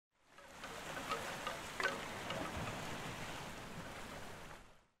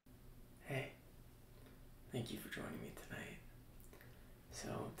Thank you for joining me tonight. So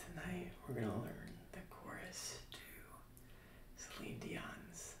tonight we're gonna learn the chorus to Celine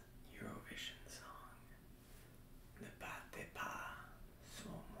Dion's Eurovision song, Ne Partez Pas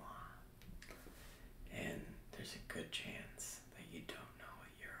Sans Moi. And there's a good chance that you don't know what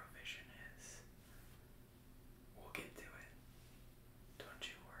Eurovision is. We'll get to it. Don't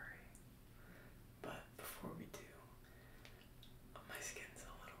you worry. But before we do, my skin's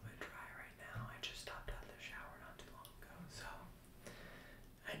a little bit dry right now. I just stopped out of the shower not too long ago, so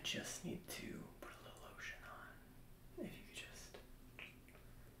I just need to put a little lotion on. If you could just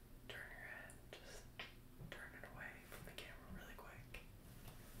turn your head, just turn it away from the camera really quick.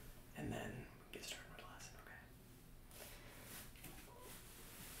 And then we get started with the lesson, okay?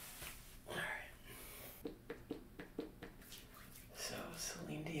 Alright. So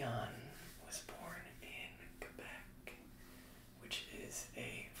Celine Dion was born in Quebec, which is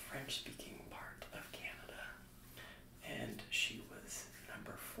a French-speaking part of Canada, and she was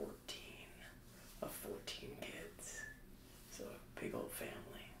number 14 of 14 kids, so a big old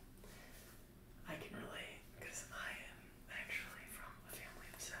family. I can relate because I am actually from a family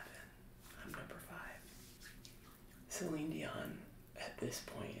of 7. I'm number 5. Celine Dion, at this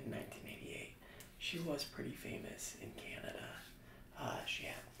point in 1988, she was pretty famous in Canada. She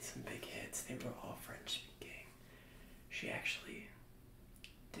had some big hits. They were all French-speaking. She actually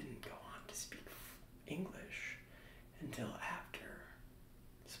didn't go on to speak English until after,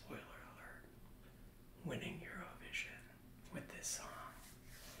 spoiler alert, winning Eurovision with this song.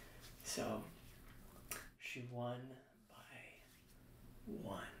 So she won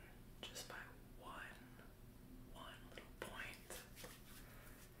by just by one little point.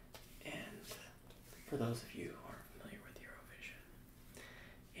 And for those of you who aren't familiar with Eurovision,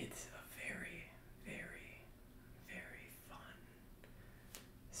 it's a very, very, very fun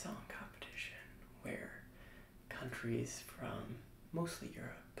song competition where countries from mostly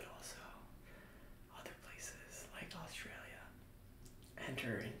Europe, but also other places like Australia,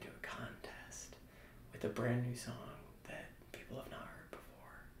 enter into a contest with a brand new song that people have not heard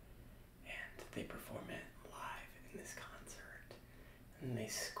before, and they perform it live in this concert, and they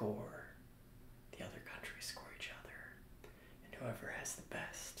score, the other countries score each other, and whoever has the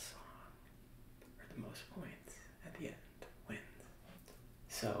best song, or the most points at the end, wins.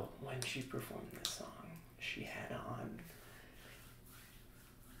 So when she performed this song, she had on,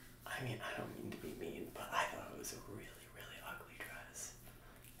 I mean, I don't mean to be mean, but I thought it was a really, really ugly dress.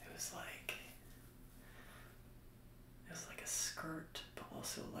 It was like a skirt, but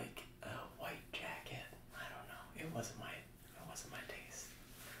also like a white jacket. I don't know. It wasn't my taste.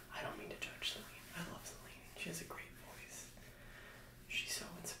 I don't mean to judge Celine. I love Celine. She has a great voice. She's so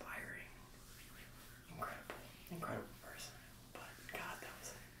inspiring. Incredible person. But God, that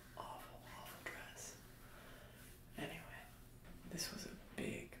was an awful, awful dress.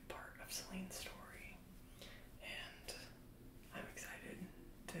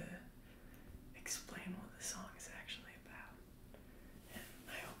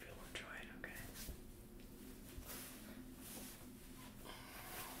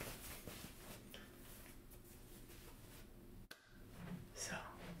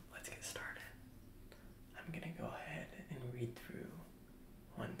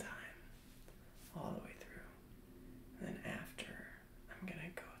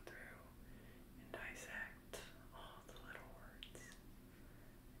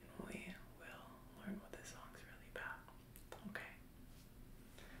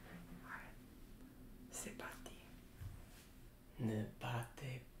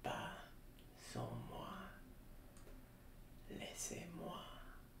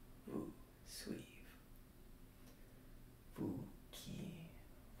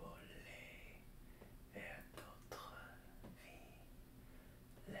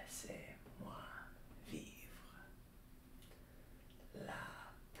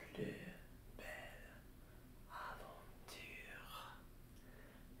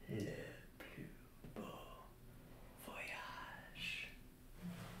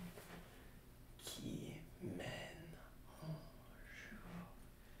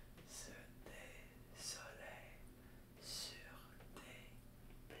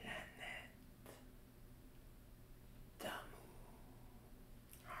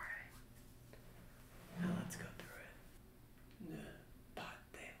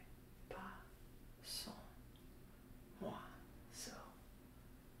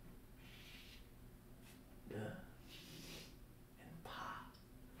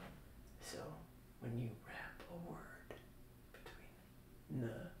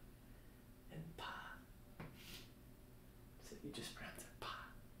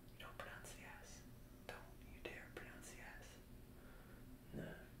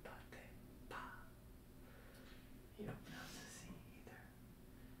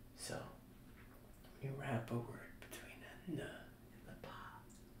 a word between a n and the pa.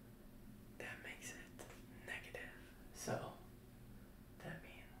 That makes it negative. So that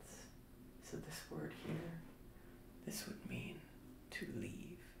means, so this word here, this would mean to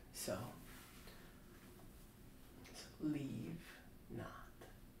leave. So leave not.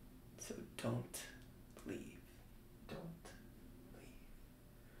 So don't leave. Don't leave.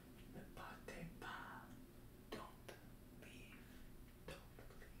 Ne partez pas. Don't leave. Don't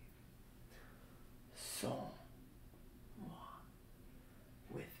leave. Sans moi.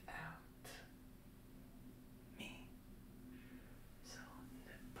 Without me. So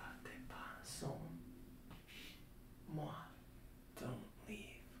ne partez pas sans moi. Don't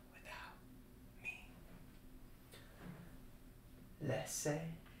leave without me. Laissez.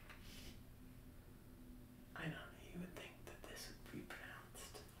 I know, you would think that this would be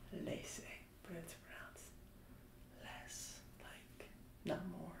pronounced laissez, but it's pronounced less, like not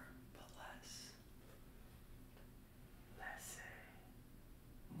more, but less.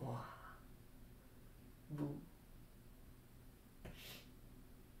 Laissez-moi vous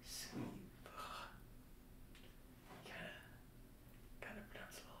suivre. Gotta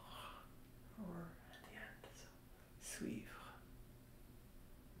pronounce a little or at the end, so suivre.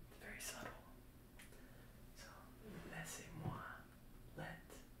 It's very subtle. So laissez-moi, let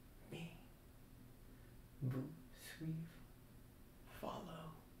me vous suivre,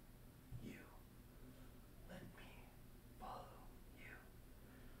 follow you. Let me follow you.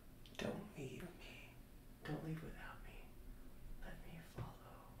 Don't leave me. Don't leave without me. Let me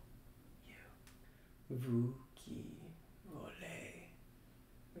follow you. Vous qui volez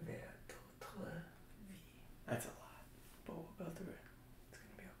vers d'autres vies. That's a lot, but we'll go through it. It's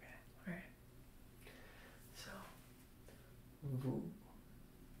gonna be okay. Alright. So, vous,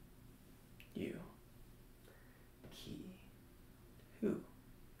 you, qui, who.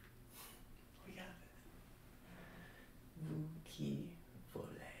 We got this. Vous qui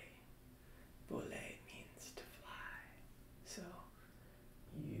volez. Voler means to fly. So,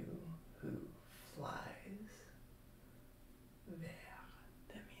 you who flies vers,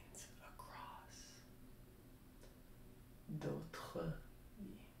 that means across. D'autres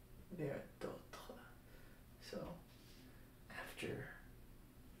vies. Vers d'autres. So, after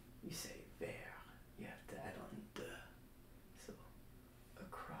you say vers, you have to add on de. So,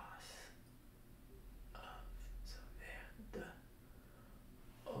 across of. So, vers de.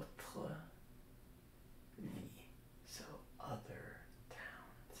 Autre vie. So, other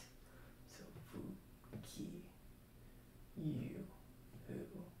towns. So, vous qui, you who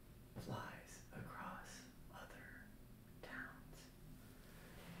flies across other towns.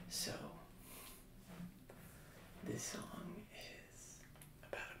 So, this song is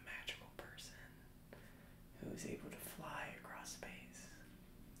about a magical person who is able to fly across space.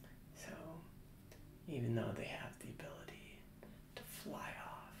 So, even though they have the ability to fly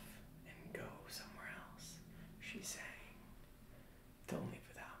off and go somewhere else, she's saying, don't leave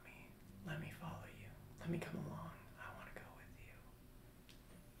without me. Let me follow you. Let me come along. I want to go with you.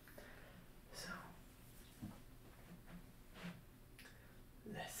 So,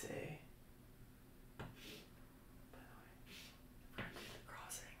 laissez. By the way, we're going to do the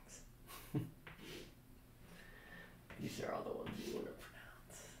crossings. These are all the ones you want to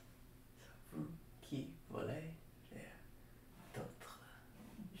pronounce. So, vous qui volez vers d'autres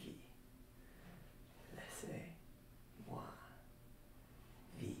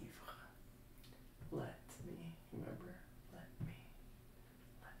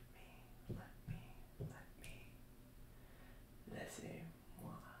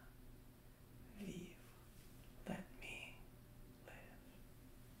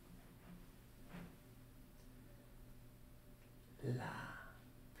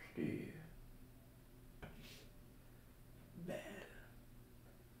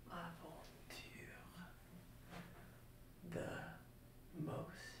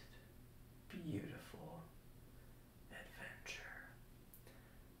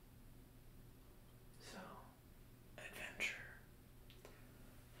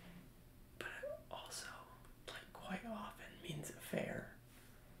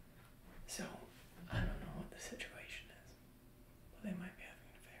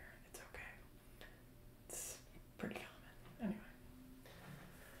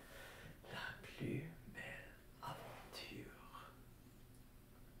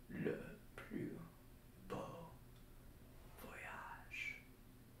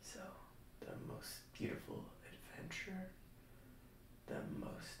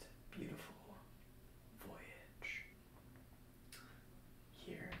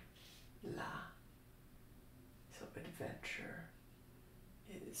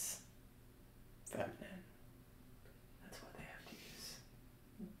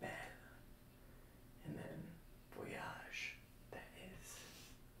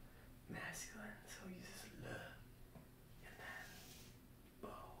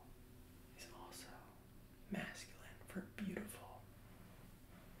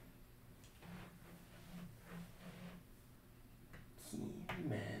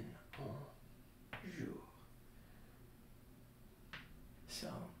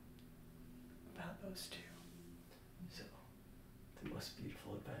those two. So, the most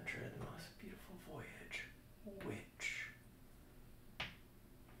beautiful adventure, the most beautiful voyage,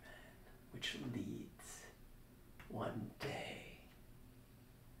 which leads one day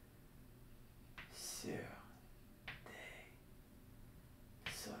sur des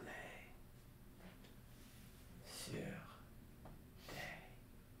soleils, sur des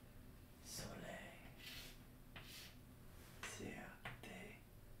soleils, sur des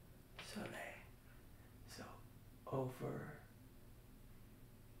soleils. So over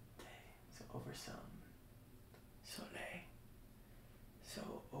over some soleil. So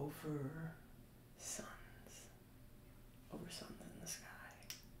over suns in the sky.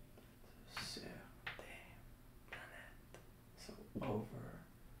 So sur des planètes. So over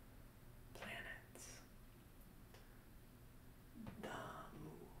planets.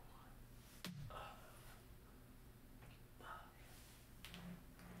 D'amour, of love.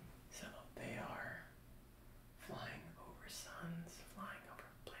 So they are flying over suns, flying over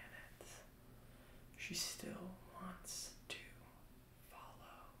planets. She still wants to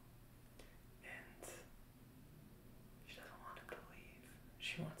follow, and she doesn't want him to leave.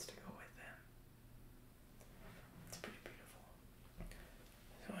 She wants to go with him. It's pretty beautiful.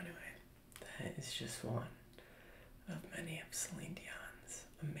 So anyway, that is just one of many of Celine Dion's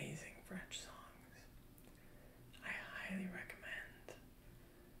amazing French songs. I highly recommend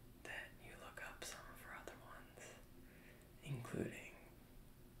that you look up some of her other ones, including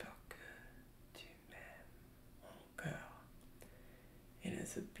It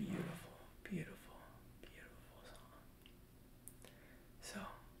is a beautiful, beautiful